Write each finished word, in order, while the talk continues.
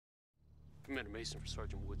Commander Mason for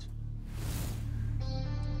Sergeant Woods.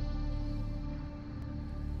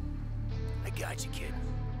 I got you, kid.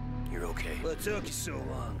 You're okay. Well, it took you so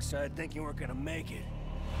long. Started thinking you weren't gonna make it.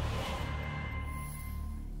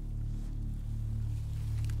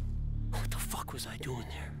 What the fuck was I doing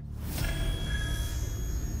there?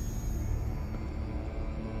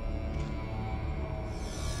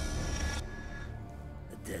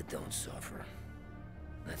 The dead don't suffer.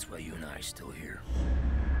 That's why you and I are still here.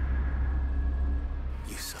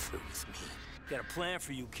 You suffer with me. Got a plan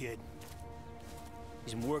for you, kid.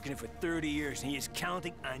 He's been working it for 30 years, and he is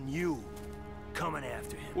counting on you coming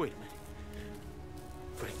after him. Wait a minute.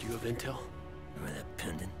 Frank, do you have intel? Remember that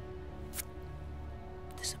pendant?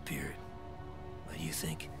 Disappeared. What do you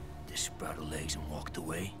think? Just sprouted legs and walked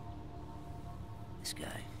away? This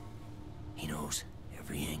guy, he knows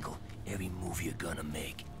every angle, every move you're gonna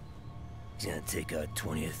make. He's gonna take out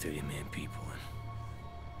 20 or 30 man people, and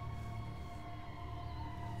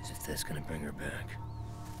as if that's gonna bring her back.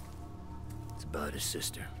 It's about his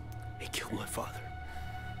sister. He killed my father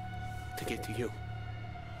to get to you.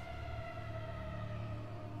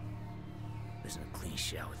 There's a clean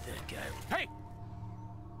shot with that guy. Hey!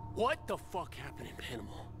 What the fuck happened in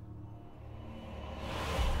Panama?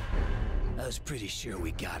 I was pretty sure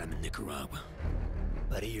we got him in Nicaragua.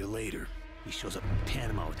 About a year later, he shows up in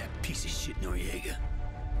Panama with that piece of shit Noriega.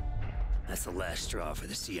 That's the last straw for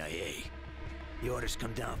the CIA. The orders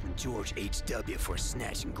come down from George H.W. for a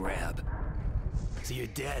snatch and grab. So your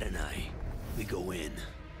dad and I, we go in.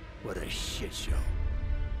 What a shit show.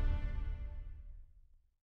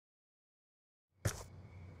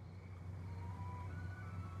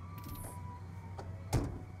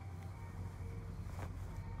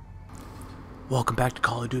 Welcome back to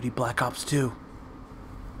Call of Duty Black Ops 2.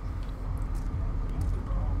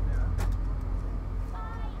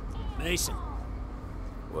 Mason.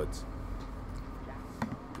 Woods.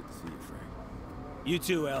 Good to see you, Frank. You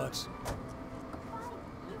too, Alex.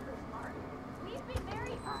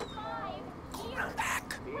 Go around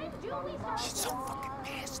back. She's so fucking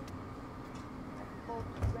pissed.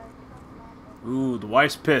 Ooh, the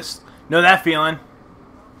wife's pissed. Know that feeling.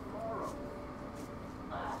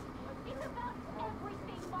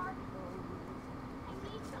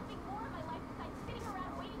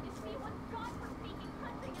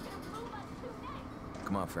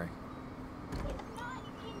 Come on, Frank.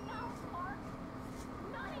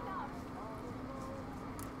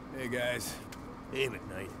 Hey, guys. Hey,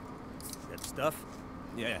 McKnight. That stuff?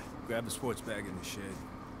 Yeah, grab the sports bag in the shed.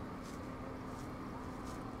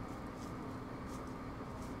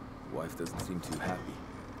 Wife doesn't seem too happy.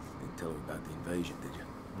 Didn't tell her about the invasion, did you?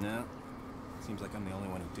 No. Seems like I'm the only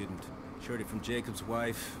one who didn't. Heard it from Jacob's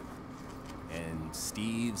wife, and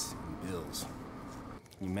Steve's, and Bill's.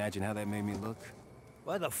 Can you imagine how that made me look?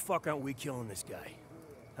 Why the fuck aren't we killing this guy?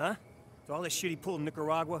 Huh? For all this shit he pulled in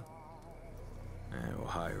Nicaragua? Well,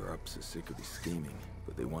 higher-ups are sick of his scheming,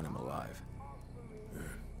 but they want him alive.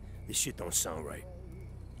 This shit don't sound right.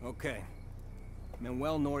 Okay.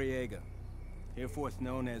 Manuel Noriega, hereforth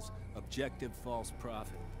known as Objective False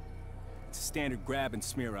Prophet. It's a standard grab and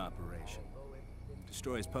smear operation.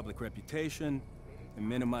 Destroys public reputation and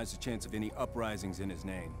minimize the chance of any uprisings in his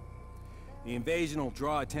name. The invasion will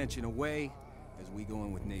draw attention away as we go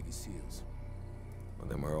in with Navy SEALs. Well,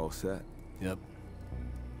 then we're all set. Yep.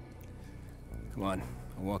 Come on,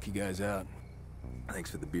 I'll walk you guys out. Thanks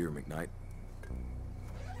for the beer, McKnight.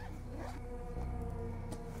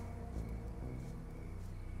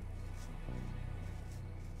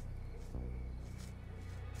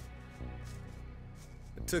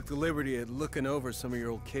 I took the liberty of looking over some of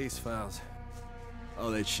your old case files. All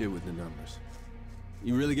that shit with the numbers.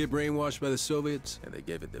 You really get brainwashed by the Soviets? And they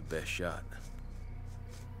gave it their best shot.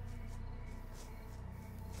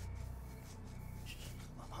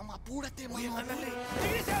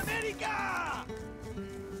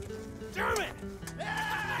 German!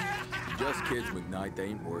 Just kids, McKnight. They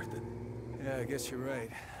ain't worth it. Yeah, I guess you're right.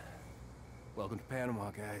 Welcome to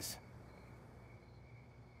Panama, guys.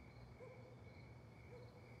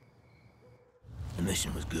 The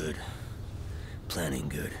mission was good. Planning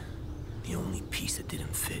good. The only piece that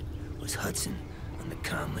didn't fit was Hudson on the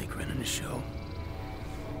Con Lake running the show.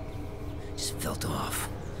 Just felt off,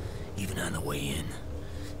 even on the way in.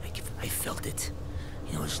 I felt it.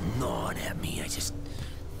 You know, it just gnawed at me. I just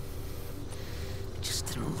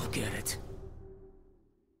didn't look at it.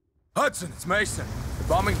 Hudson, it's Mason. The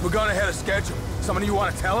bombing's begun ahead of schedule. Something you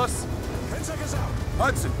want to tell us? 10 seconds out.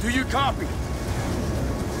 Hudson, do you copy?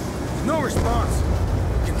 No response.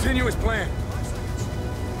 Continue as planned. 5 seconds.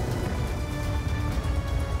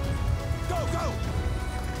 Go, go!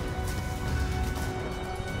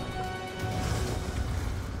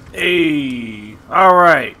 Hey, all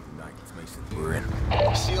right. We're in.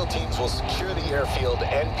 SEAL teams will secure the airfield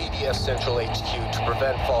and PDF Central HQ to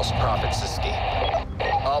prevent false prophets' escape.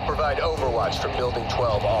 I'll provide overwatch from Building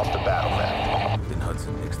 12 off the battle map. Did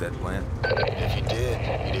Hudson nix that plan? If you did,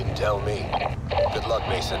 you didn't tell me. Good luck,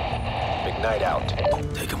 Mason. Big night out.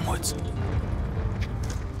 Take him, Woods.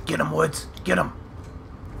 Get him, Woods. Get him.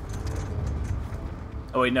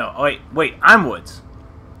 Oh, wait, no. Oh, wait. I'm Woods.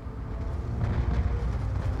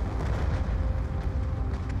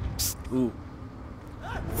 Ooh.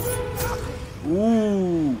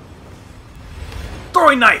 Ooh.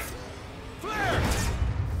 Throwing knife. Flare!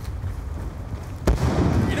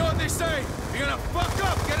 You know what they say? If you're gonna fuck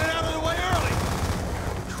up, get it out of the way early.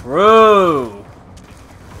 True.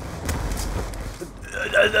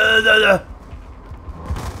 I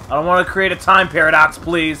don't want to create a time paradox,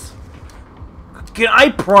 please. Can I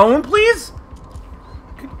prone, please?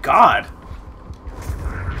 Good God.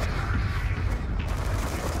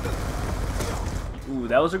 Ooh,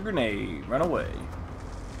 that was a grenade. Run away.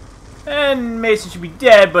 And Mason should be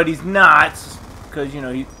dead, but he's not. Because, you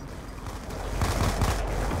know, he...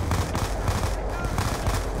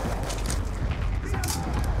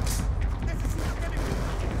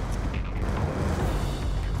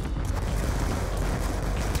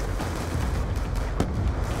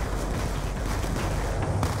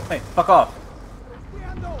 Hey, fuck off.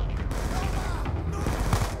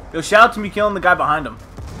 Yo, shout out to me killing the guy behind him.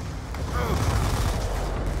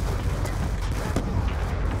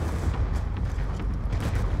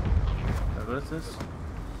 What is this?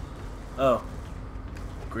 Oh.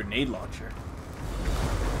 Grenade launcher.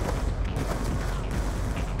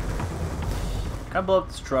 Can I blow up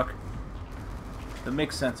this truck? That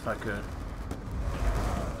makes sense if I could.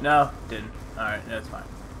 No, didn't. Alright, that's fine.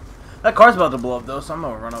 That car's about to blow up though, so I'm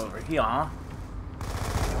gonna run over here. Alright,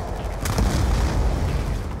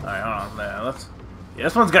 hold on. Yeah,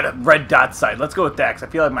 this one's got a red dot sight. Let's go with that, because I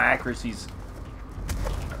feel like my accuracy's...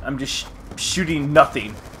 I'm just shooting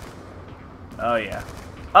nothing. Oh yeah.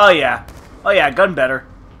 Oh yeah. Oh yeah, gun better.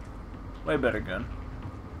 Way better gun.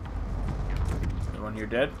 Everyone here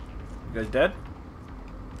dead? You guys dead?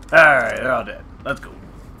 Alright, they're all dead. Let's go.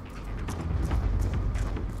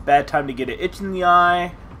 Bad time to get an itch in the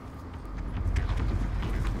eye.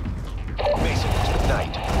 Mason, good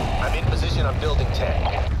night. I'm in position on Building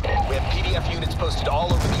 10. We have PDF units posted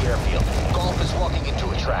all over the airfield. Golf is walking into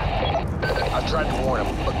a trap. I've tried to warn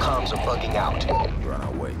him, but comms are bugging out. We're on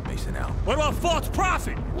our way. Mason out. What about false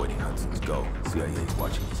prophet? Waiting Hudson's go. CIA's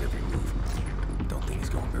watching his every move. Don't think he's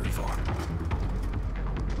going very far.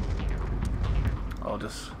 I'll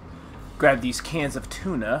just grab these cans of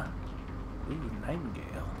tuna. Ooh,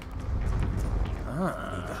 Nightingale.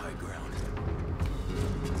 Ah. Need the high ground.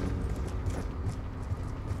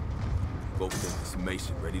 Both things. This is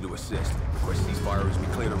Mason, ready to assist. Request ceasefire as we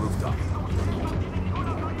clear the rooftop.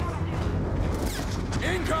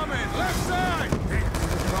 Incoming! Left side!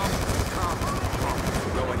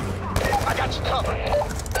 Go anyway. I got you covered.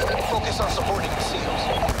 Focus on supporting the SEALs.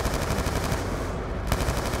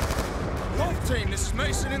 Wolf team, this is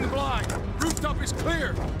Mason in the blind. Rooftop is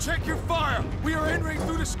clear. Check your fire. We are entering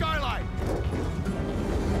through the skylight.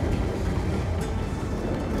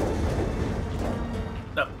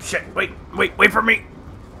 Oh, shit. Wait for me.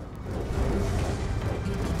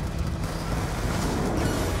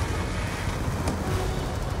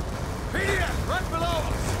 PDF, right below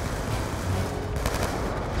us.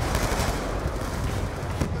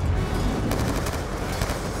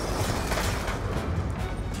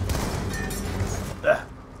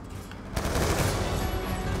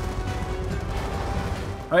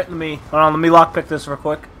 Alright, let me lockpick this real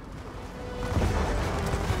quick.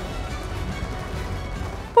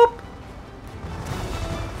 Boop.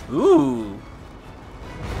 Ooh.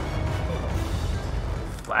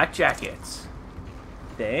 Flak jackets.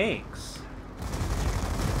 Thanks.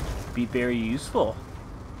 Be very useful.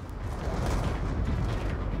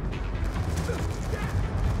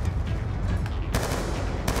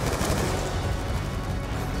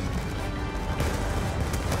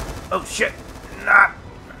 Oh shit. Nah.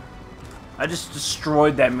 I just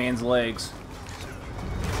destroyed that man's legs.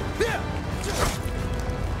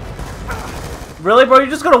 Really, bro? You're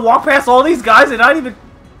just gonna walk past all these guys and not even...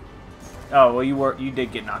 Oh, well, you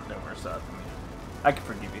did get knocked over, so... I can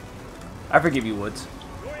forgive you. I forgive you, Woods.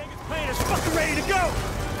 Noriega's plane is fucking ready to go!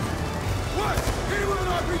 What? Hit him with an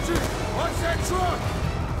RPG! Watch that truck!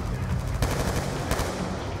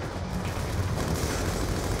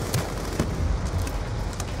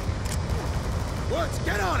 Woods,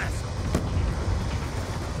 get on us!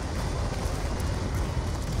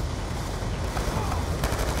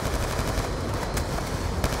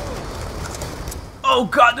 Oh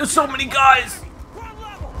god, there's so many guys!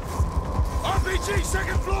 RPG,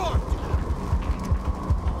 second floor!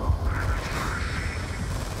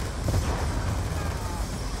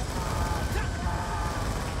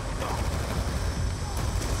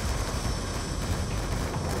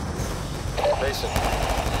 Mason,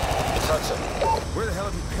 it's Hudson. Where the hell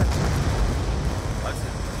have you been? Hudson?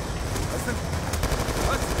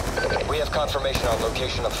 We have confirmation on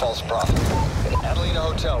location of false prophet. Adelina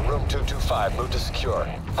Hotel, room 225, move to secure.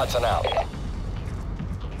 Hudson out.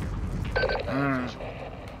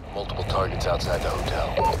 Multiple targets outside the hotel.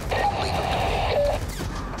 Leave them to me.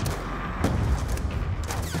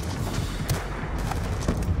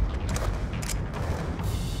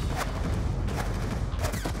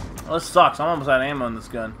 Well, this sucks. I'm almost out of ammo on this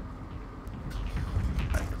gun.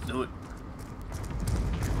 Alright, let's do it.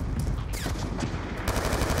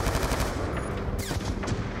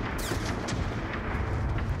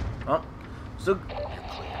 Oh, so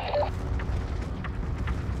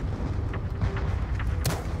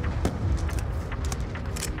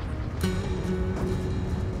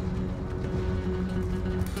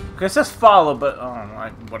okay, it says follow, but oh,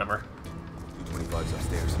 whatever. 225's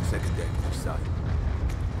upstairs, second deck, each side.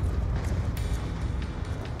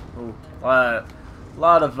 Ooh, a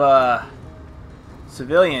lot of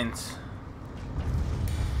civilians.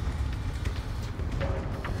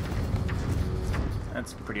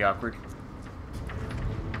 That's pretty awkward.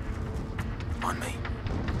 On me.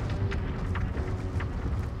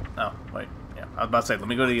 Oh, wait. Yeah, I was about to say, let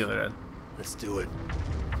me go to the other end. Let's do it.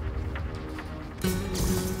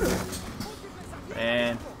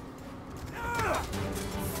 And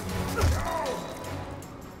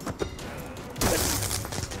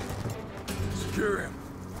Secure him.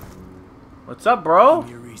 what's up, bro?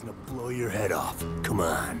 Give me a reason to blow your head off. Come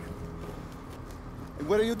on. Hey,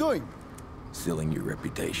 what are you doing? Sealing your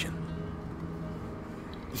reputation.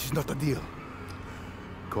 This is not a deal.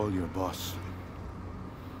 Call your boss.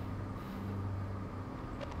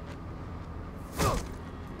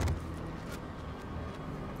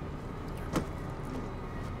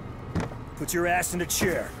 Put your ass in a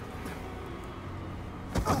chair.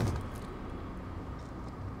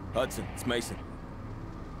 Hudson, it's Mason.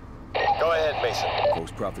 Go ahead, Mason.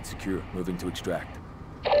 False prophet secure, moving to extract.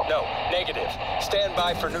 No, negative. Stand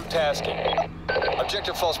by for new tasking.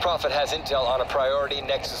 Objective False Prophet has intel on a priority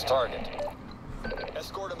Nexus target.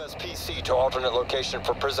 Escort him as PC to alternate location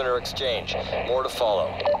for prisoner exchange. More to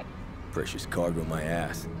follow. Precious cargo, my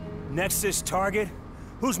ass. Nexus target?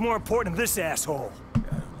 Who's more important than this asshole? I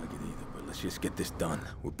don't like it either, but let's just get this done.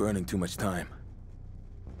 We're burning too much time.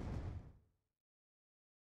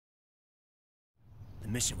 The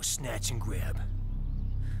mission was snatch and grab.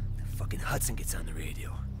 The fucking Hudson gets on the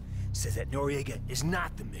radio. Says that Noriega is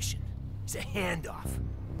not the mission. He's a handoff.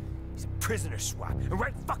 He's a prisoner swap. And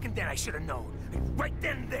right fucking then I should have known. Like, right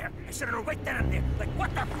then and there. I should have known right then and there. Like, what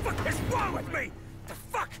the fuck is wrong with me? The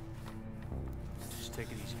fuck? Just take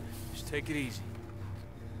it easy, man. Just take it easy.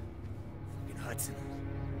 Fucking Hudson.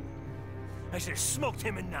 I should have smoked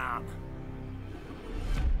him in Nam.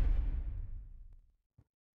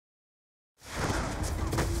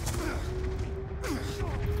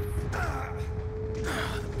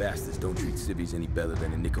 Bastards don't treat civvies any better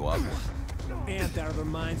than in Nicaragua. Amped out of their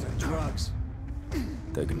minds on drugs.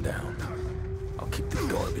 Take them down. I'll keep the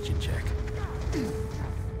garbage in check.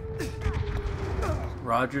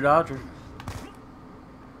 Roger Dodger.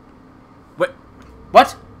 Wait,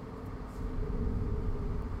 what?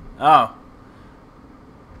 Oh.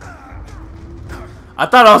 I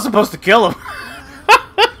thought I was supposed to kill him.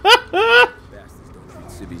 Bastards don't treat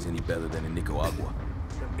civvies any better than in Nicaragua.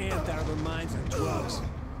 Amped out of their minds on drugs.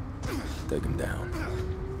 Take them down.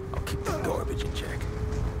 I'll keep the garbage in check.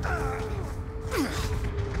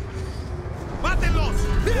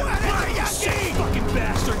 Shit, fucking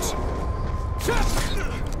bastards!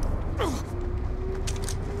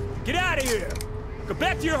 Get out of here! Go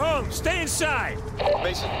back to your home. Stay inside.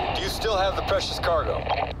 Mason, do you still have the precious cargo?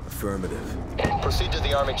 Affirmative. Proceed to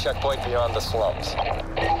the army checkpoint beyond the slums.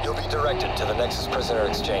 You'll be directed to the Nexus prisoner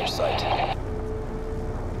exchange site.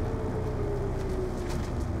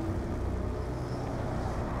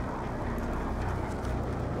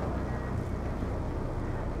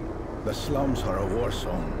 The slums are a war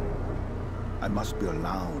zone. I must be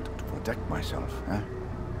allowed to protect myself, eh?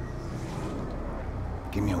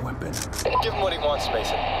 Give me a weapon. Give him what he wants,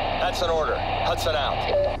 Mason. That's an order. Hudson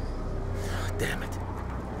out. Damn it.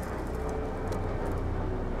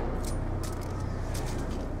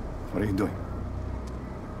 What are you doing?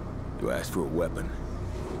 You asked for a weapon.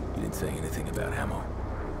 You didn't say anything about ammo.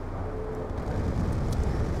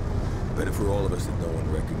 Better for all of us that no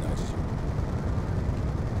one recognizes you.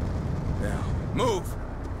 Move!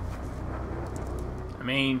 I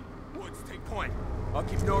mean, Woods, take point. I'll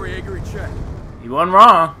keep Noriega in check. you wasn't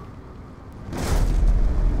wrong.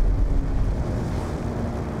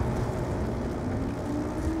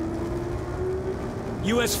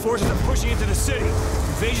 U.S. forces are pushing into the city.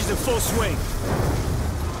 Invasion's in full swing.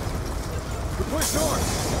 We push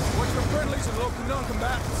north. Watch for friendlies and local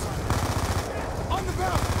non-combatants. On the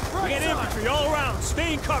balcony, right We got side. infantry all around.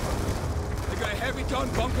 Stay in cover. They got a heavy gun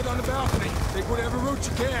bunkered on the balcony. Take whatever route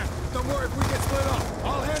you can. Don't worry if we get split up.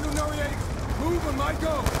 I'll handle Noriega. Move on my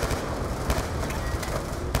go.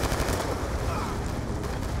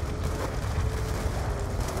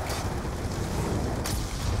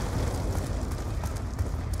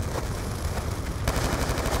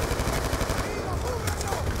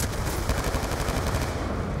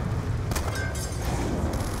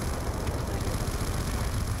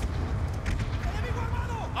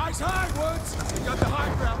 Eyes high, Woods. You got the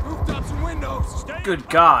high ground, rooftops and windows. Stay Good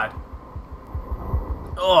God.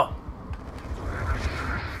 Oh.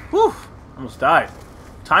 Whew. Almost died.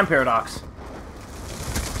 Time paradox.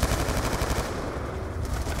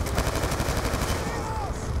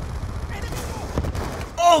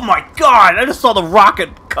 Oh my God! I just saw the rocket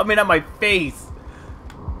coming at my face.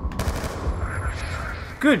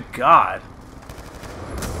 Good God.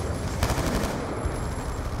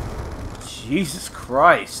 Jesus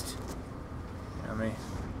Christ. Let me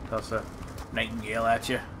toss a nightingale at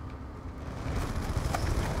you.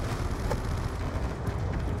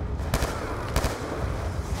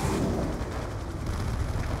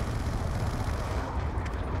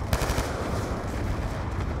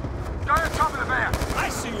 Guy on top of the van. I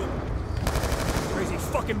see you. Crazy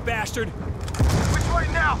fucking bastard. Which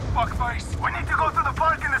way now, fuckface? We need to go through the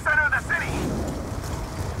park in the center of the city.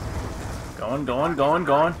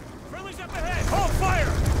 Going. Friendly's up ahead. Hold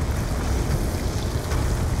fire.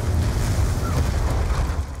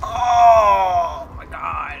 Oh my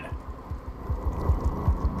God.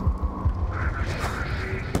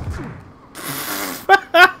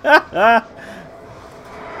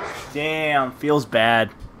 Damn, feels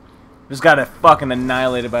bad. Just got fucking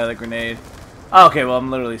annihilated by the grenade. Okay, well,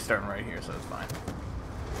 I'm literally starting right here, so it's fine.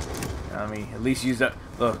 Let me at least use that.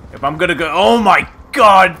 Look, if I'm gonna go. Oh my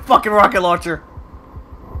God! Fucking rocket launcher!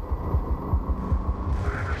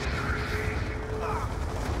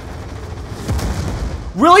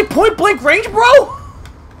 Really? Point blank range, bro?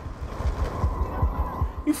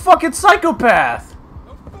 You fucking psychopath!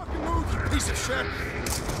 Don't fucking move, you piece of shit.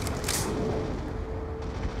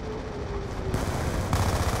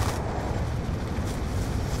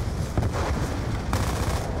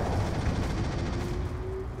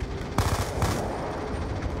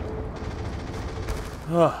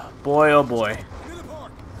 Oh, boy, oh boy. Near the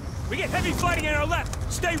park. We get heavy fighting on our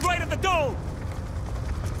left. Stay right at the dome.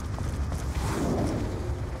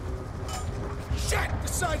 Shit!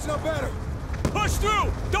 This side's no better. Push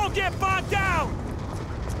through. Don't get bogged down.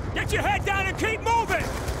 Get your head down and keep moving.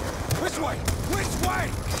 Which way? Which way?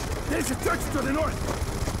 There's a church to the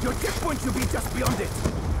north. Your checkpoint should be just beyond it.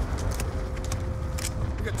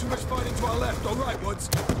 We got too much fighting to our left. All right, Woods.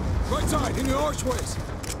 Right side, in the archways.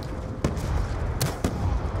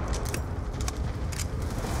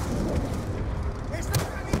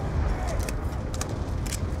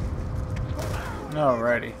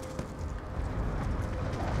 Alrighty.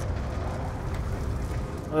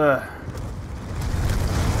 Ugh.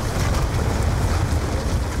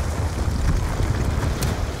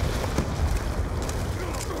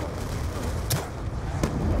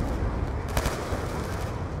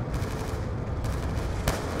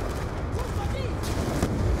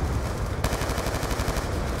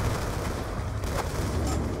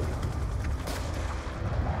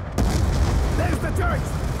 There's the church.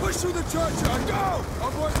 Push through the churchyard. Go!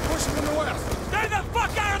 Our boys are pushing from the west. Stay the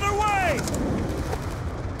fuck out of their way.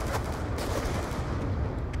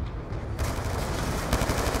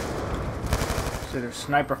 So there's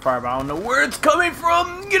sniper fire, but I don't know where it's coming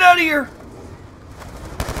from. Get out of here!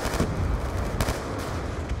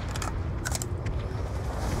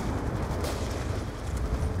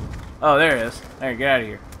 Oh, there it is. There, get out of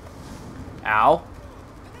here. Ow.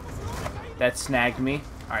 That snagged me.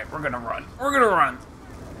 Alright, we're gonna run. We're gonna run.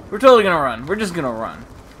 We're totally gonna run. We're just gonna run.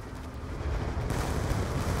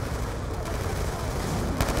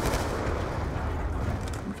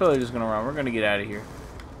 We're totally just gonna run. We're gonna get out of here.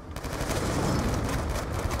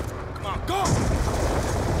 Come on, go!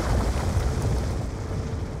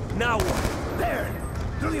 Now what? There.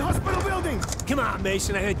 To the hospital building. Come on,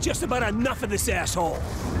 Mason. I had just about enough of this asshole.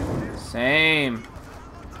 Same.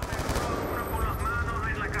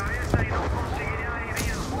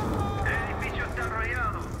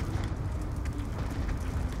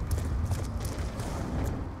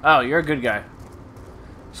 Oh, you're a good guy.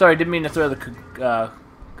 Sorry, didn't mean to throw the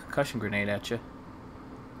concussion grenade at you.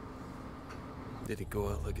 Did he go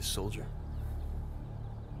out like a soldier?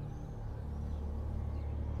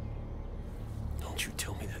 Don't you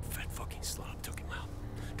tell me that fat fucking slob took him out.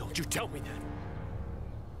 Don't you tell me that.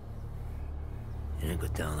 You didn't go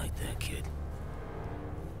down like that, kid.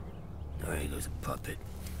 Noriega's a puppet.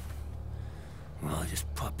 We're all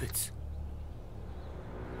just puppets.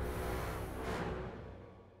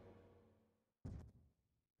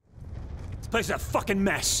 This place is a fucking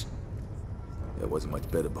mess. It wasn't much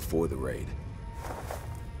better before the raid.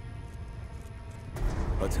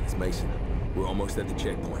 Hudson, it's Mason. We're almost at the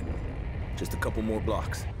checkpoint. Just a couple more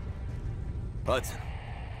blocks. Hudson.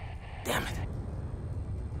 Damn it.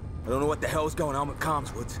 I don't know what the hell's going on with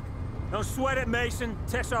comms, Woods. Don't sweat it, Mason.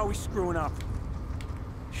 Tech's always screwing up.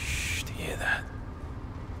 Shh, do you hear that?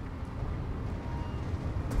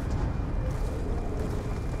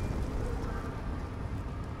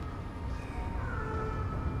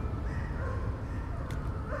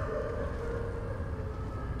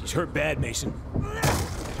 He's hurt bad, Mason.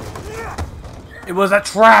 It was a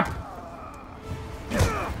trap!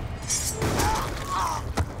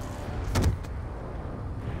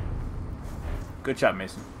 Good job,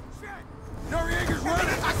 Mason. Noriega's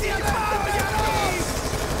running! ¡Hacia atrás!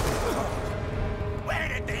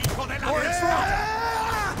 ¡Muérete, hijo de la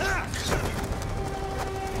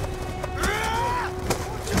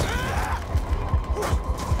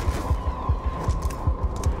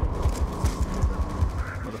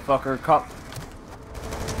Motherfucker, cop.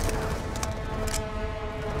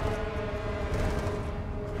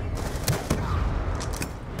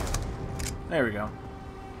 There we go.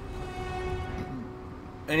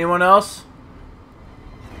 Anyone else?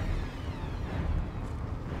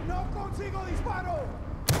 No consigo disparo!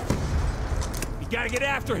 You gotta get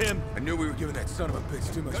after him. I knew we were giving that son of a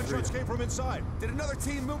bitch too much Gunshots came from inside. Did another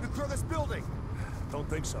team move to clear this building? Don't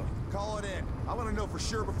think so. Call it in. I want to know for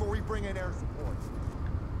sure before we bring in air support.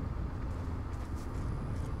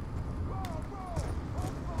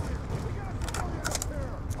 We got a civilian up here.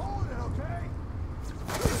 Hold it, okay?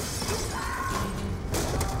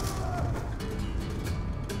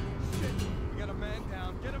 Shit, we got a man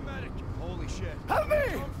down. Get a medic. Holy shit. Help me!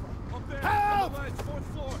 Up there. Help! On the ledge, 4th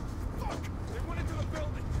floor. Fuck! They went into the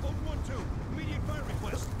building. Code 1-2. Immediate fire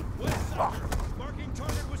request. West side. Marking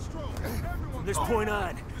target with stroke. Everyone. From this point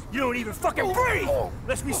on, you don't even fucking breathe!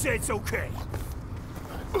 Unless we say it's okay.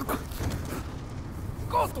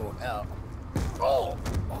 Go to hell. Oh.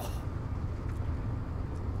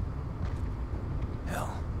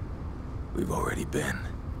 Hell. We've already been.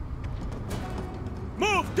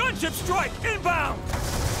 Move! Gunship strike! Inbound!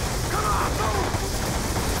 Come on, move!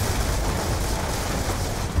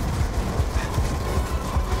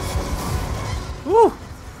 Woo!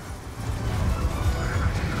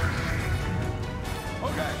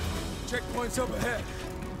 Okay. Checkpoint's up ahead.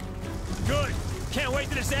 Good. Can't wait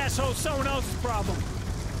till this asshole's someone else's problem.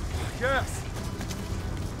 Yes.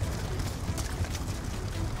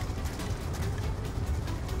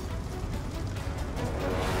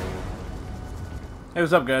 Hey,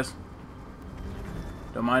 what's up, guys?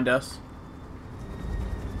 Don't mind us.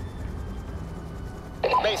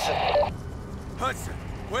 Mason, Hudson,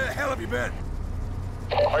 where the hell have you been?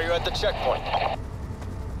 are you at the checkpoint?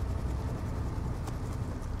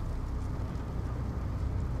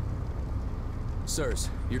 Sirs,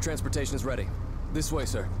 your transportation is ready. This way,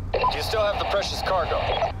 sir. Do you still have the precious cargo?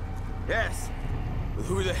 Yes. But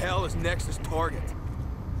who the hell is Nexus' target?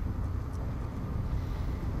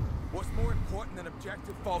 What's more important than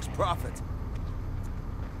objective false prophet?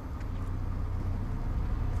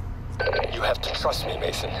 You have to trust me,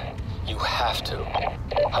 Mason. You have to.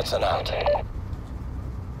 Hudson out.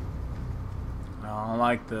 I don't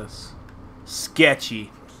like this.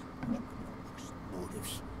 Sketchy.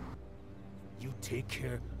 Motives. You take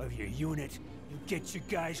care of your unit, you get your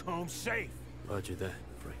guys home safe. Roger that,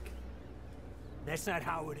 Frank. That's not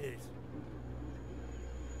how it is.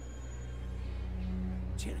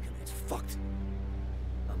 Chain of command's fucked.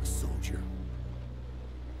 I'm a soldier.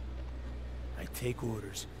 I take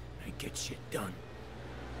orders, and I get shit done.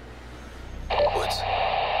 Woods,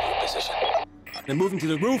 your position. They're moving to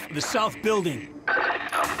the roof of the south building.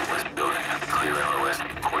 West building, clear LOS,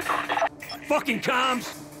 report on me. Fucking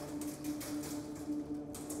comms!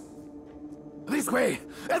 This way!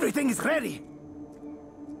 Everything is ready!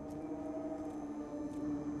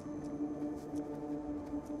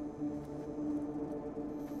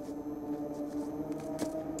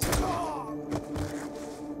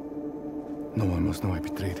 No one must know I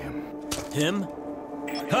betrayed him. Him?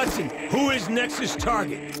 Hudson, who is Nexus'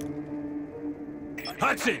 target?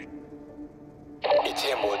 Hudson! It's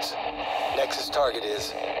him, Woods. Nexus target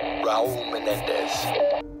is Raul Menendez.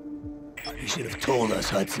 You should have told us,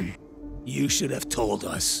 Hudson. You should have told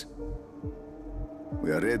us. We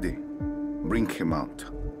are ready. Bring him out.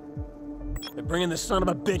 They're bringing the son of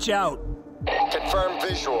a bitch out. Confirm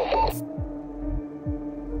visual.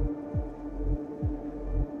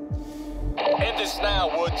 End this now,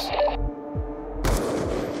 Woods.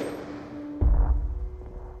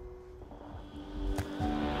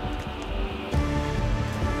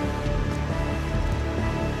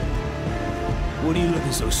 What are you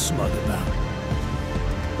looking so smug about?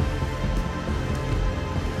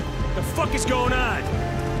 The fuck is going on?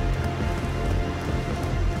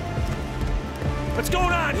 What's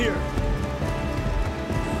going on here?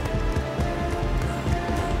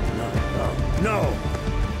 No!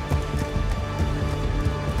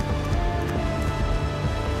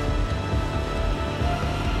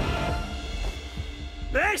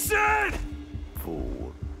 Mason!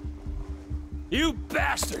 Fool. You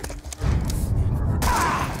bastard!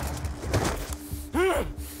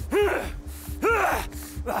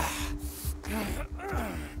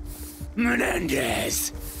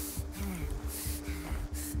 Menendez!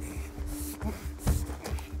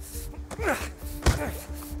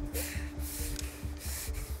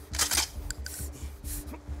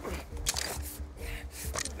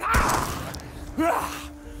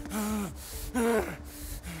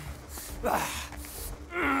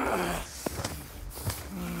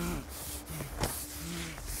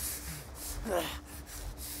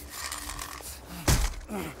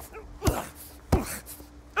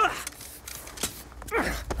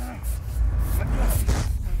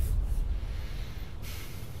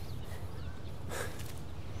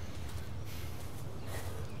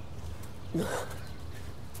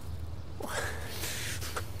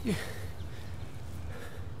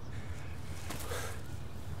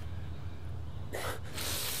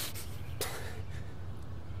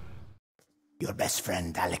 Your best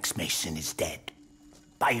friend, Alex Mason, is dead.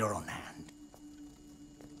 By your own hand.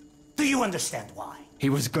 Do you understand why? He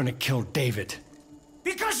was gonna kill David.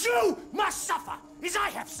 Because you must suffer, as I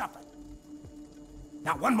have suffered.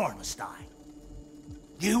 Now one more must die.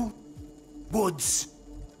 You, Woods,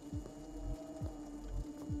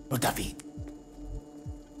 or David.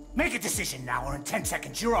 Make a decision now, or in 10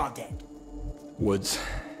 seconds you're all dead. Woods,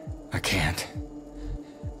 I can't.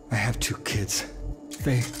 I have 2 kids.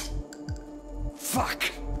 They... Fuck!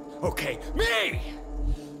 Okay, me!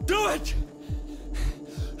 Do it!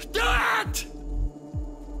 Do it!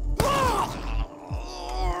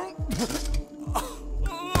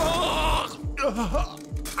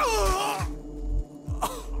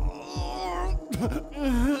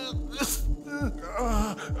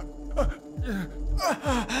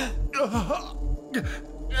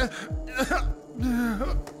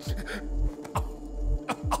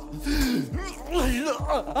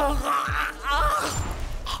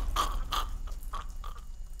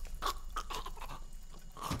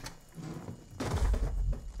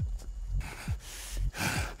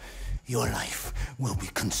 Your life will be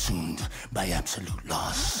consumed by absolute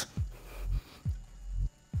loss.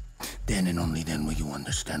 Then and only then will you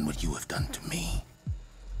understand what you have done to me.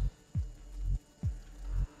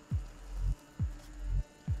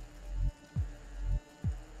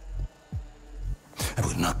 I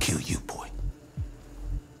would not kill you, boy.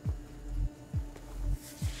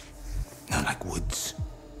 Not like Woods.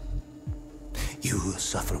 You will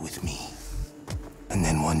suffer with me. And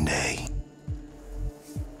then one day,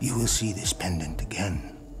 you will see this pendant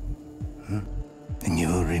again. And you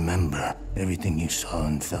will remember everything you saw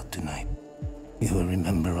and felt tonight. You will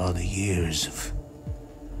remember all the years of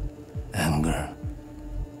anger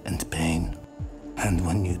and pain. And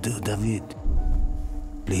when you do, David,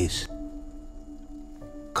 please,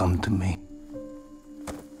 come to me.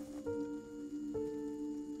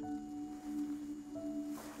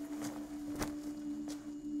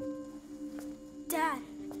 Dad!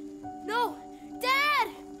 No! Dad!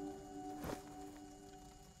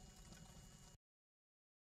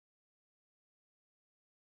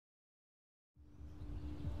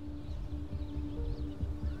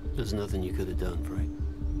 There's nothing you could have done, Frank.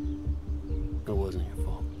 It wasn't your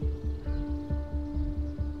fault.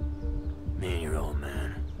 Me and your old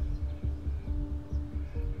man.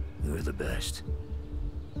 We were the best.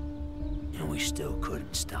 And we still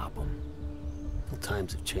couldn't stop him. Well,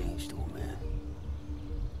 times have changed, old man.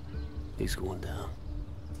 He's going down.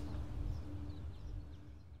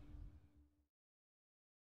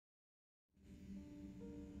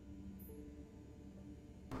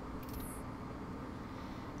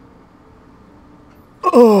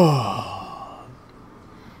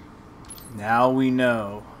 Now we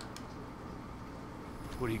know.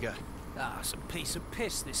 What do you got? Ah, it's a piece of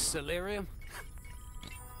piss, this Solarium.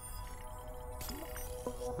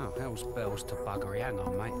 Oh, hell's bells to buggery. Hang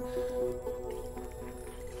on, mate.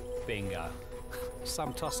 Bingo.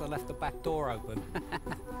 Some tosser left the back door open.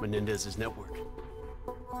 Menendez's network.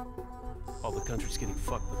 All the country's getting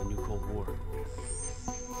fucked with a new Cold War.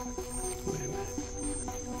 Wait a minute.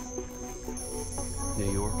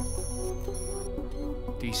 New York,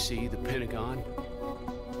 DC, the Pentagon,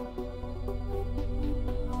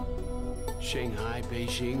 Shanghai,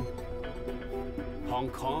 Beijing, Hong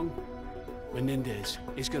Kong. Menendez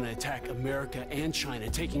is going to attack America and China,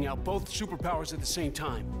 taking out both superpowers at the same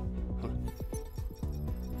time. Huh.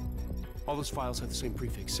 All those files have the same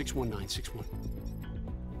prefix, 61961.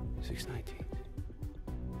 619.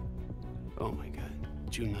 Oh my God,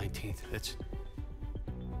 June 19th. That's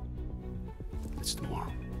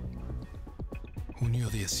tomorrow. Junio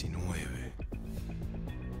 19.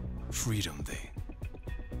 Freedom Day.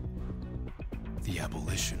 The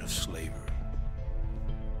abolition of slavery.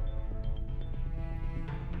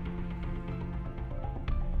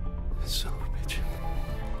 Son of a bitch.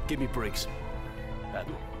 Give me breaks.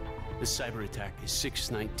 Admiral, the cyber attack is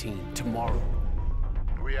 619 tomorrow.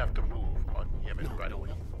 We have to move on Yemen right away.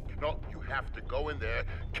 No, you have to go in there,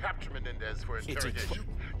 capture Menendez for interrogation.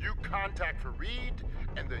 You contact Fareed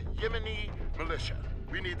and the Yemeni militia.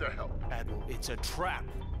 We need their help. Admiral, it's a trap.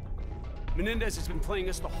 Menendez has been playing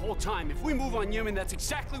us the whole time. If we move on Yemen, that's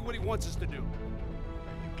exactly what he wants us to do.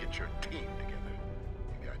 Now you get your team together.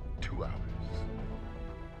 You got 2 hours.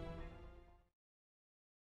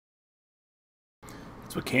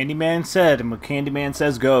 That's what Candyman said, and what Candyman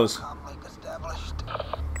says goes.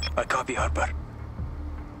 I copy, Harper.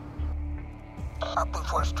 Our brute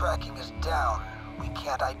force tracking is down. We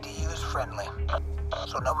can't ID you as friendly.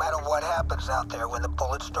 So no matter what happens out there when the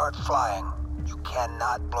bullets start flying, you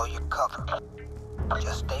cannot blow your cover.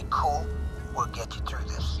 Just stay cool. We'll get you through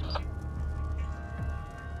this.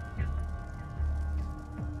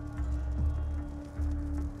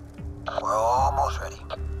 We're almost ready.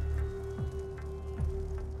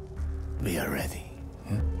 We are ready.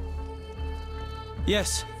 Huh?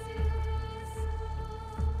 Yes.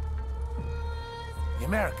 The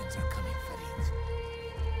Americans are coming, Fareed.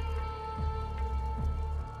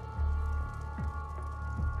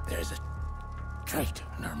 There's a traitor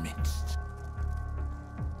in our midst.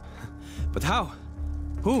 But how?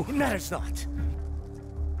 Who? It matters not.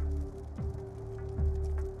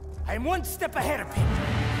 I am one step ahead of him.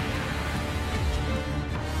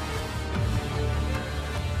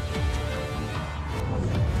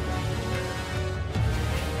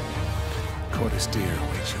 Cordesteer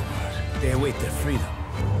awaits your word. They await their freedom,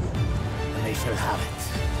 and they shall have it.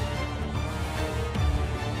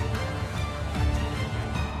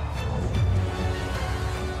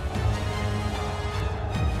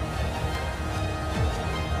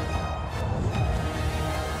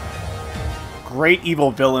 Great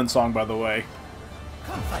evil villain song, by the way.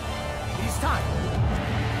 Come, fight. It is time.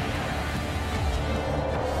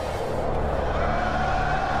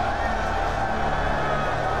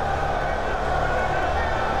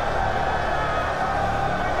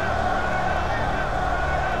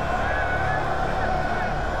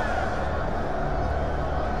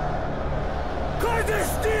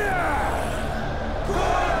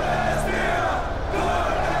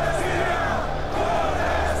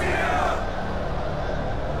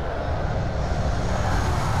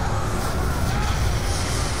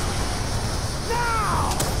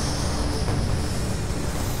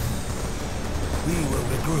 We will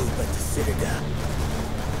regroup at the Citadel.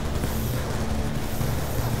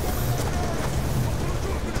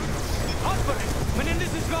 Osborne!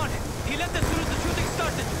 Menendez is gone! He left as soon as the shooting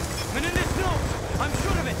started! Menendez knows! I'm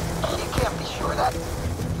sure of it! You can't be sure of that.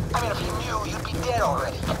 I mean, if he knew, you'd be dead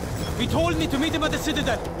already. He told me to meet him at the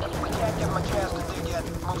Citadel! We can't give him a chance to dig in.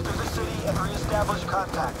 Move through the city and re-establish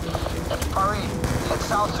contact. Fareed, head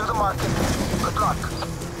south through the market. Good luck.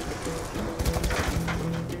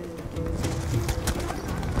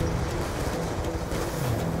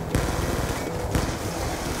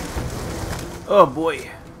 Oh boy.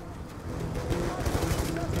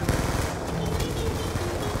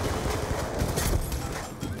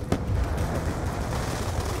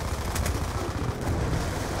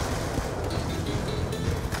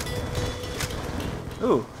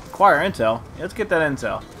 Ooh, acquire intel. Yeah, let's get that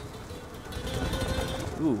intel.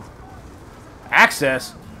 Ooh.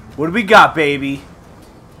 Access? What do we got, baby?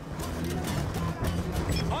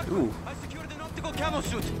 Ooh. I secured an optical camo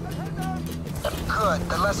suit! Good.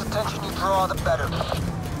 The less attention you draw, the better.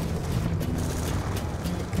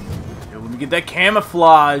 Here, let me get that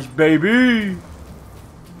camouflage, baby.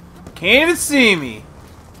 Can't even see me.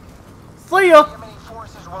 See ya. Yemeni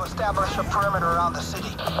forces will establish a perimeter around the city.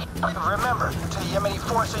 Remember, to the Yemeni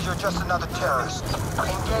forces, you're just another terrorist.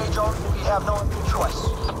 Engage only if you have no choice.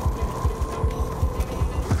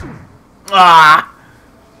 Ah!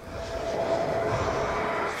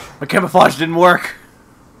 My camouflage didn't work.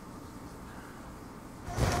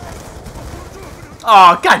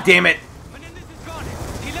 Oh, god damn it. Menendez is gone.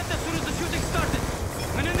 He left as soon as the shooting started.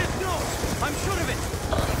 Menendez knows. I'm sure of it.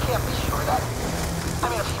 You can't be sure of that. I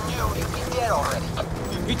mean, if he knew, he'd be dead already.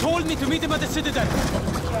 He told me to meet him at the Citadel.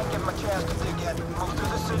 We can't give him a chance to dig in. Move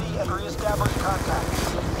through the city and re-establish contact.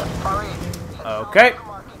 Farid. Okay.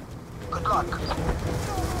 Good luck.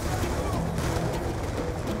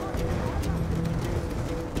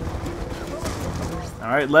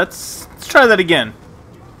 Alright, let's try that again.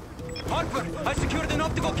 Harper, I secured an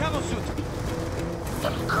optical camo suit.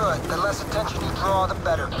 Good. The less attention you draw, the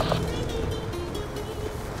better.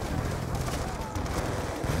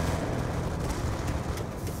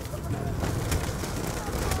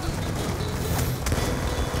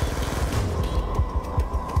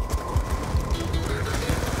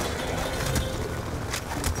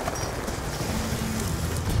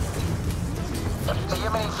 The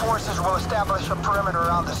Yemeni forces will establish a perimeter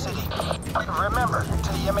around the city. Remember, to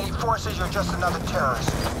the Yemeni forces, you're just another terrorist.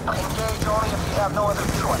 Engage only if you have no other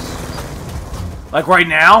choice. Like right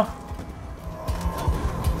now?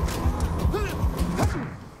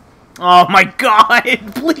 Oh my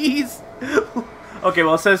god, please! Okay,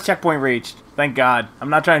 well it says checkpoint reached. Thank god. I'm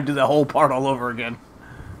not trying to do the whole part all over again.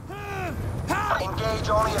 Engage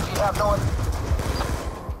only if you have no other...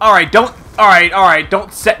 Alright,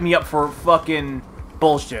 don't set me up for fucking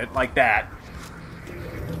bullshit like that.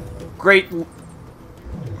 Great.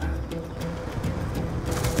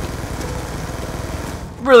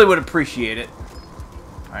 Really would appreciate it.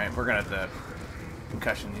 Alright, we're gonna have to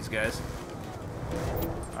concussion these guys.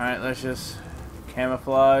 Alright, let's just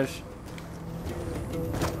camouflage.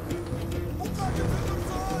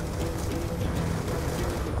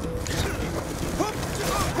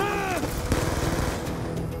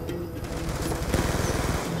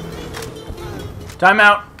 Time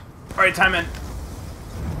out. Alright, time in.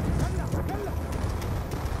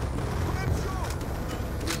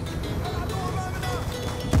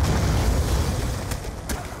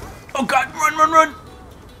 Oh god, run, run, run!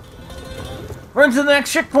 Run to the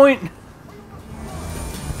next checkpoint!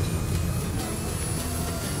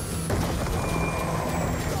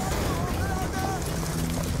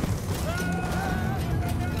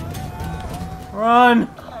 Run!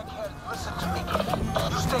 Listen to me.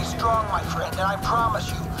 You stay strong, my friend, and I promise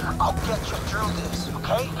you, I'll get you through this,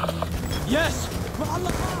 okay? Yes!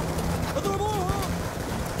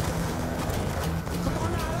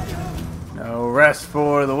 No rest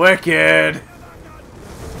for the wicked!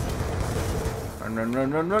 Run, run,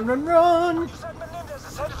 run, run, run, run, run! You said Menendez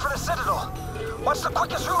is headed for the Citadel. What's the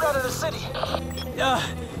quickest route out of the city?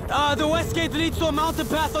 The west gate leads to a mountain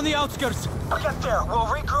path on the outskirts. Get there. We'll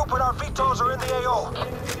regroup when our VTOLs are in the AO.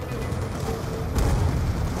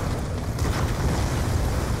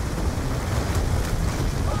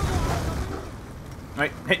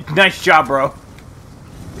 Right. Hey, nice job, bro.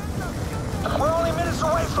 We're only minutes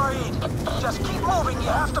away, Farid. Just keep moving. You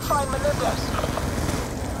have to find Menendez.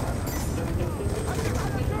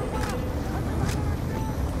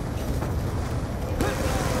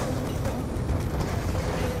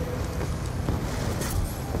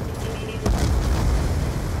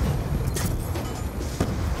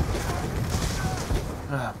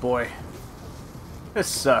 Ah, boy. This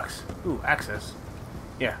sucks. Ooh, access.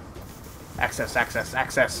 Yeah. Access, access,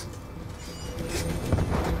 access.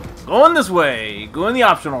 Going this way. Going the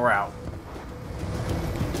optional route.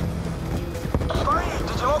 Farid,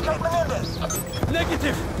 did you locate Menendez?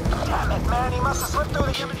 Negative. Damn it, man. He must have slipped through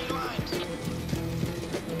the Yemeni lines.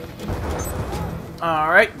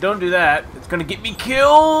 Alright, don't do that. It's gonna get me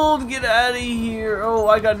killed. Get out of here. Oh,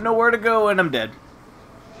 I got nowhere to go and I'm dead.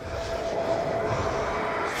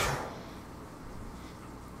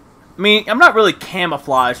 I mean, I'm not really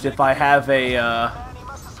camouflaged if I have a, Man, he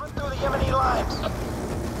must have slipped through the Yemeni lines.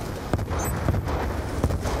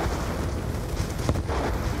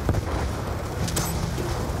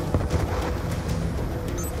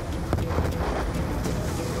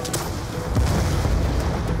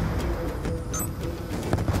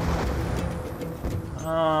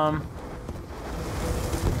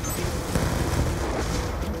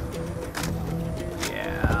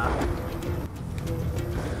 Yeah.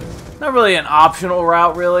 Not really an optional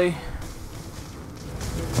route, really.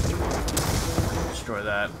 Destroy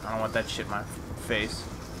that. I don't want that shit in my face.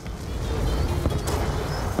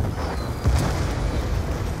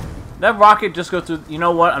 That rocket just go through... You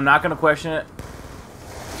know what? I'm not going to question it.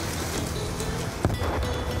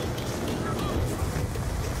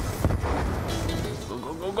 Go,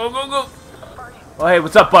 go, go, go, go, go. Oh, hey,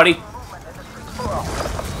 what's up, buddy?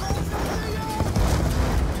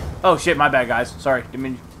 Oh, shit, my bad, guys. Sorry. Didn't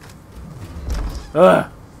mean...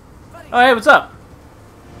 Ugh. Oh, hey, what's up?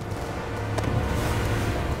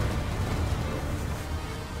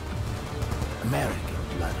 American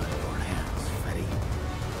blood on your hands, Freddy.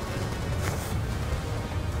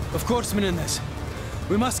 Of course, Menendez.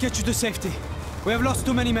 We must get you to safety. We have lost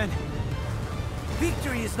too many men.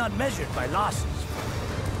 Victory is not measured by losses.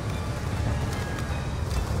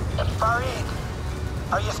 Farid,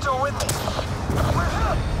 are you still with me? We're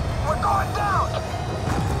hit! We're going down!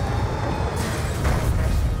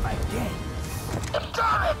 Again.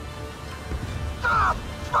 Damn it! Ah,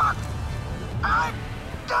 fuck!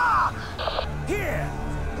 Here!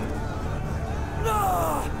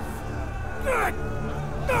 No!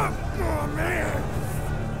 Oh, man!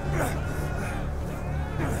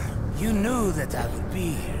 You knew that I would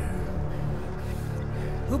be here.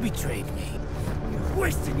 Who betrayed me? You're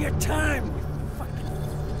wasting your time, you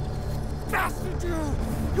fucking bastard, you!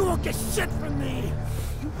 You won't get shit from me!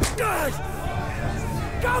 Good!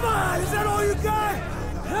 Come on! Is that all you got?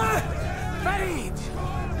 Huh? Farid!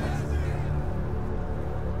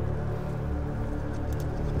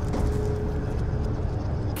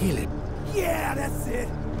 Kill it. Yeah, that's it.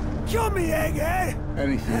 Kill me, Egghead!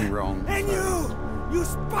 Anything wrong? And you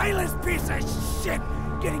spineless piece of shit!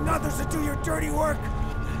 Getting others to do your dirty work!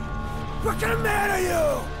 What kind of man are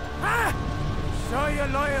you? Huh? Show your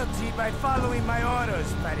loyalty by following my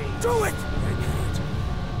orders, buddy. Do it! Egghead.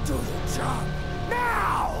 Do your job.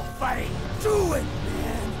 Now, buddy! Do it,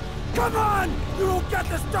 man! Come on! You don't get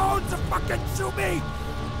the stones to fucking shoot me!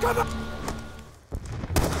 Come on!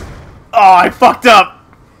 Oh, I fucked up!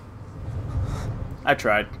 I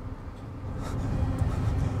tried.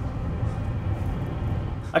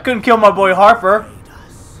 I couldn't kill my boy Harper.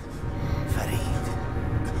 Farid.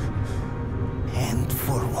 And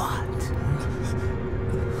for what?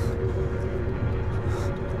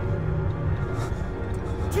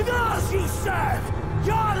 To those you serve,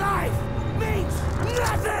 your life means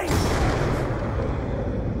nothing!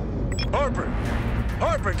 Harper!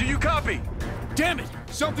 Harper, do you copy? Damn it!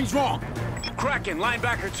 Something's wrong! Kraken,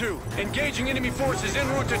 linebacker 2. Engaging enemy forces en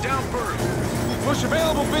route to downburst. Push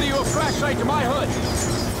available video of crash site to my HUD.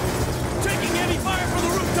 Taking enemy fire from the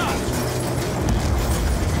rooftops!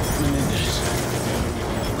 Menendez.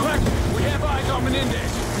 Kraken, we have eyes on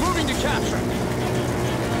Menendez. Moving to capture.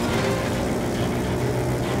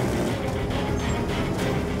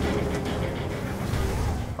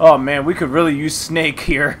 Oh man, we could really use Snake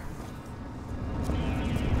here.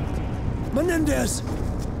 Menendez!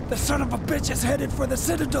 The son of a bitch is headed for the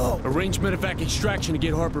Citadel! Arrange medevac extraction to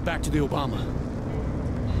get Harper back to the Obama.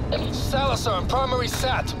 Salazar and Primary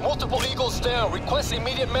SAT. Multiple Eagles down. Request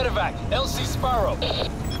immediate medevac. LC Sparrow.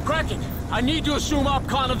 Kraken, I need to assume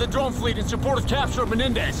OPCON of the drone fleet in support of capture of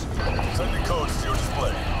Menendez. Sending codes to your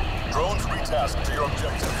display. Drones retasked to your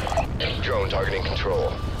objective. Drone targeting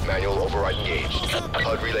control. Manual override engaged.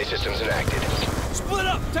 HUD relay systems enacted. Split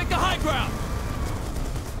up! Take the high ground!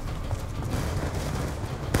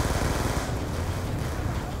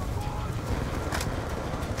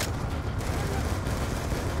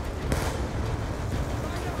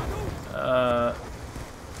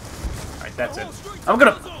 Alright, that's it. I'm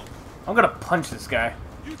gonna punch this guy.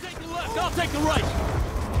 You take the left, I'll take the right!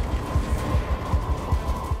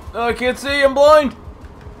 Oh, I can't see, I'm blind!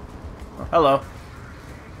 Oh, hello.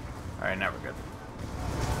 Alright, now we're good.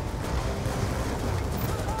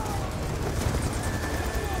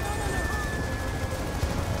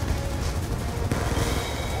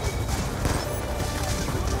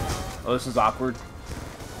 Oh, this is awkward.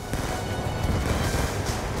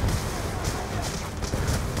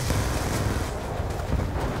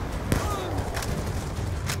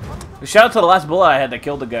 Shout out to the last bullet I had that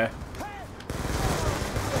killed the guy.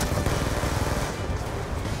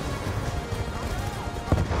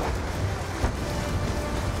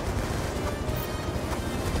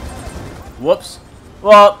 Whoops.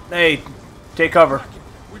 Well, hey, take cover.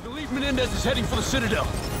 We believe Menendez is heading for the Citadel.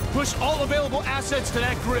 Push all available assets to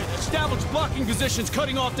that grid. Establish blocking positions,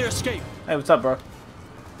 cutting off their escape. Hey, what's up, bro?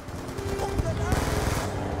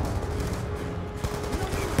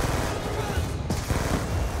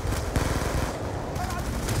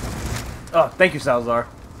 Oh, thank you, Salazar.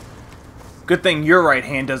 Good thing your right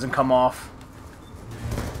hand doesn't come off.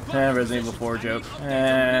 Resident Evil 4 joke.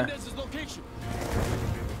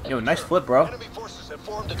 Yo, nice flip, bro. Enemy forces have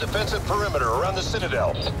formed a defensive perimeter around the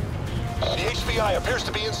Citadel. The HVI appears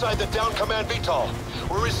to be inside the down command VTOL.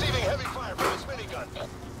 We're receiving heavy fire from his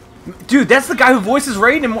minigun. Dude, that's the guy who voices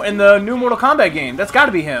Raiden in the new Mortal Kombat game. That's got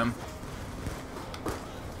to be him.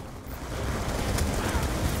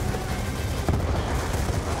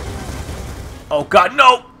 Oh god,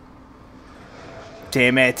 no!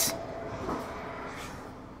 Damn it.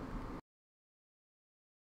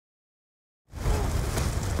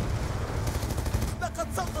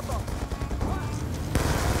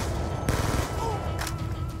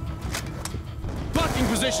 Blocking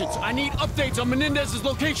positions. I need updates on Menendez's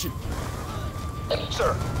location.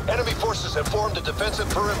 Sir, enemy forces have formed a defensive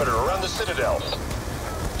perimeter around the Citadel.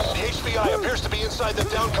 The HVI appears to be inside the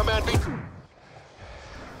down command VTOL.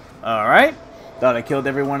 Alright. Thought I killed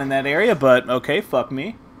everyone in that area, but okay, fuck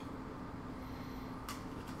me.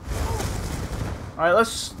 Alright,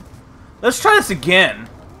 let's try this again.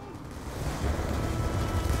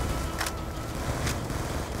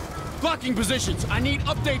 Blocking positions. I need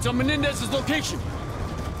updates on Menendez's location.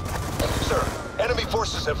 Sir, enemy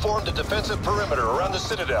forces have formed a defensive perimeter around the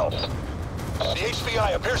Citadel. The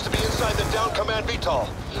HVI appears to be inside the down command VTOL.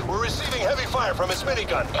 We're receiving heavy fire from his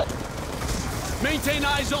minigun. Maintain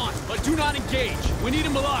eyes on, but do not engage. We need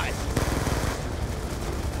him alive.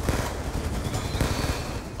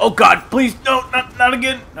 Oh god, please, no, not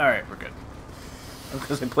again. Alright, we're good. I was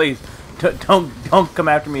gonna say, please, don't come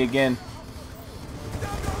after me again.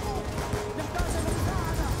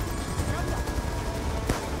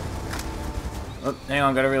 Oh, hang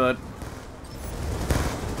on, gotta reload.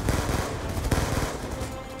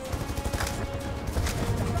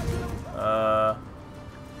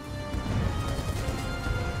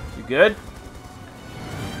 You good?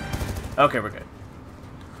 Okay, we're good.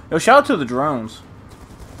 Yo, shout out to the drones.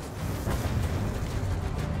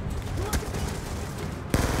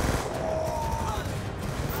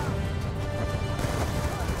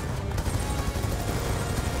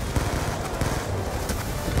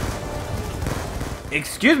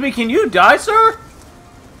 Excuse me, can you die, sir?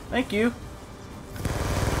 Thank you.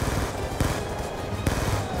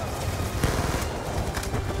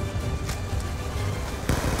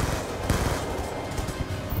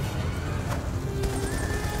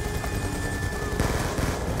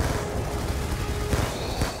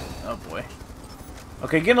 Oh boy.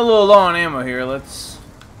 Okay, getting a little low on ammo here. Let's...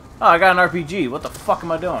 Oh, I got an RPG. What the fuck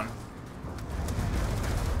am I doing?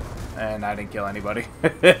 And I didn't kill anybody.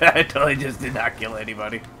 I totally just did not kill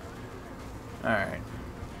anybody. Alright.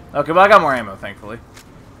 Okay, well I got more ammo, thankfully.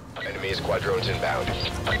 Enemy squadrons inbound.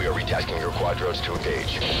 We are retasking your quadrons to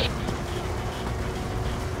engage.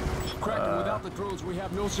 Kraken, without the drones, we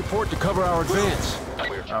have no support to cover our advance.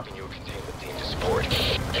 We are dropping you a containment team to support.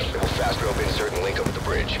 They will fast rope insert and link up with the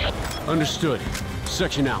bridge. Understood.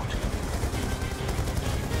 Section out.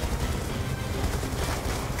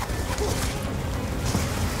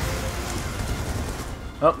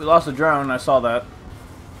 Oh, we lost a drone. I saw that.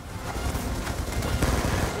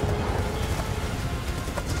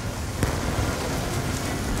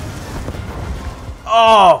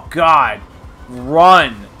 Oh, God.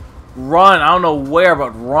 Run. Run. I don't know where,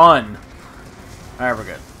 but run. Alright, we're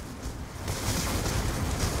good.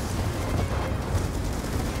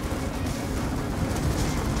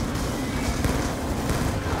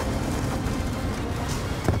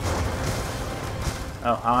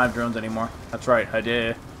 Oh, I don't have drones anymore. That's right, I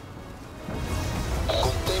did.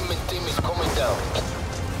 Containment team is coming down.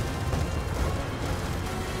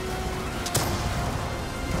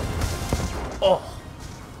 Oh.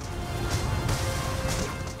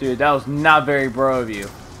 Dude, that was not very bro of you.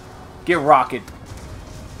 Get rocket.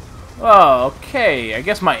 Oh, okay. I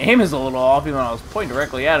guess my aim is a little off even though I was pointing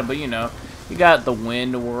directly at him, but you know, you got the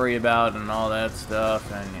wind to worry about and all that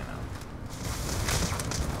stuff, and you know.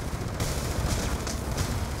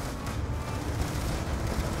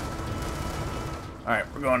 Alright,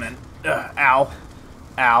 we're going in. Ow.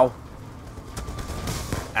 Ow.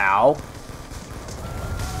 Ow.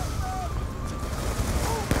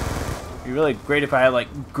 It'd be really great if I had,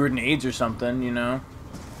 like, grenades or something, you know?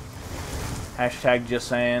 Hashtag just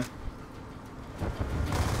saying.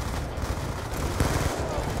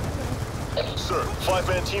 Sir,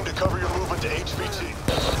 5-man team to cover your movement to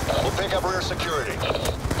HVT. We'll pick up rear security.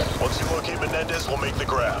 Once you locate Menendez, we'll make the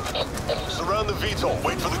grab. Surround the VTOL.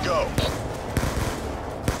 Wait for the go.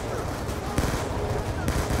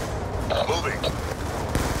 Moving.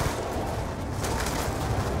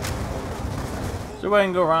 Is there a way I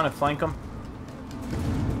can go around and flank them?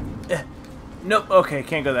 Nope. Okay,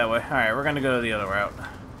 can't go that way. Alright, we're gonna go the other route.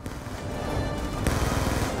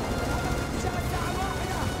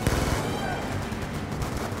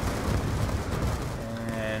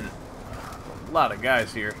 And a lot of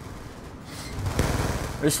guys here.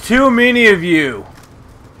 There's too many of you.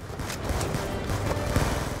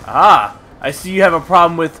 Ah, I see you have a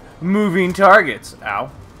problem with moving targets.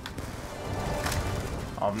 Ow.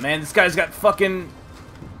 Oh man, this guy's got fucking...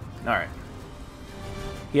 Alright.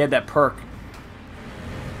 He had that perk.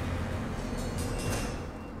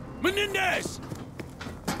 Menendez!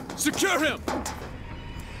 Secure him!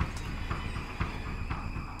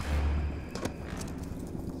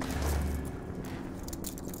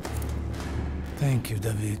 Thank you,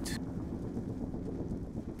 David.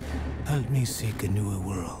 Help me seek a newer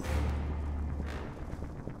world.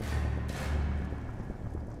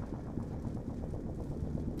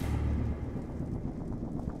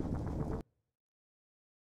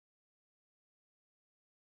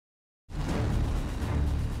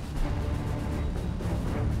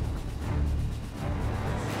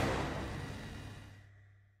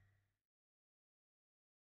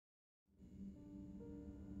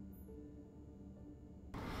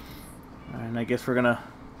 And I guess we're gonna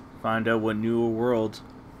find out what newer worlds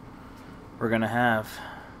we're gonna have.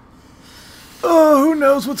 Oh, who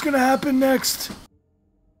knows what's gonna happen next?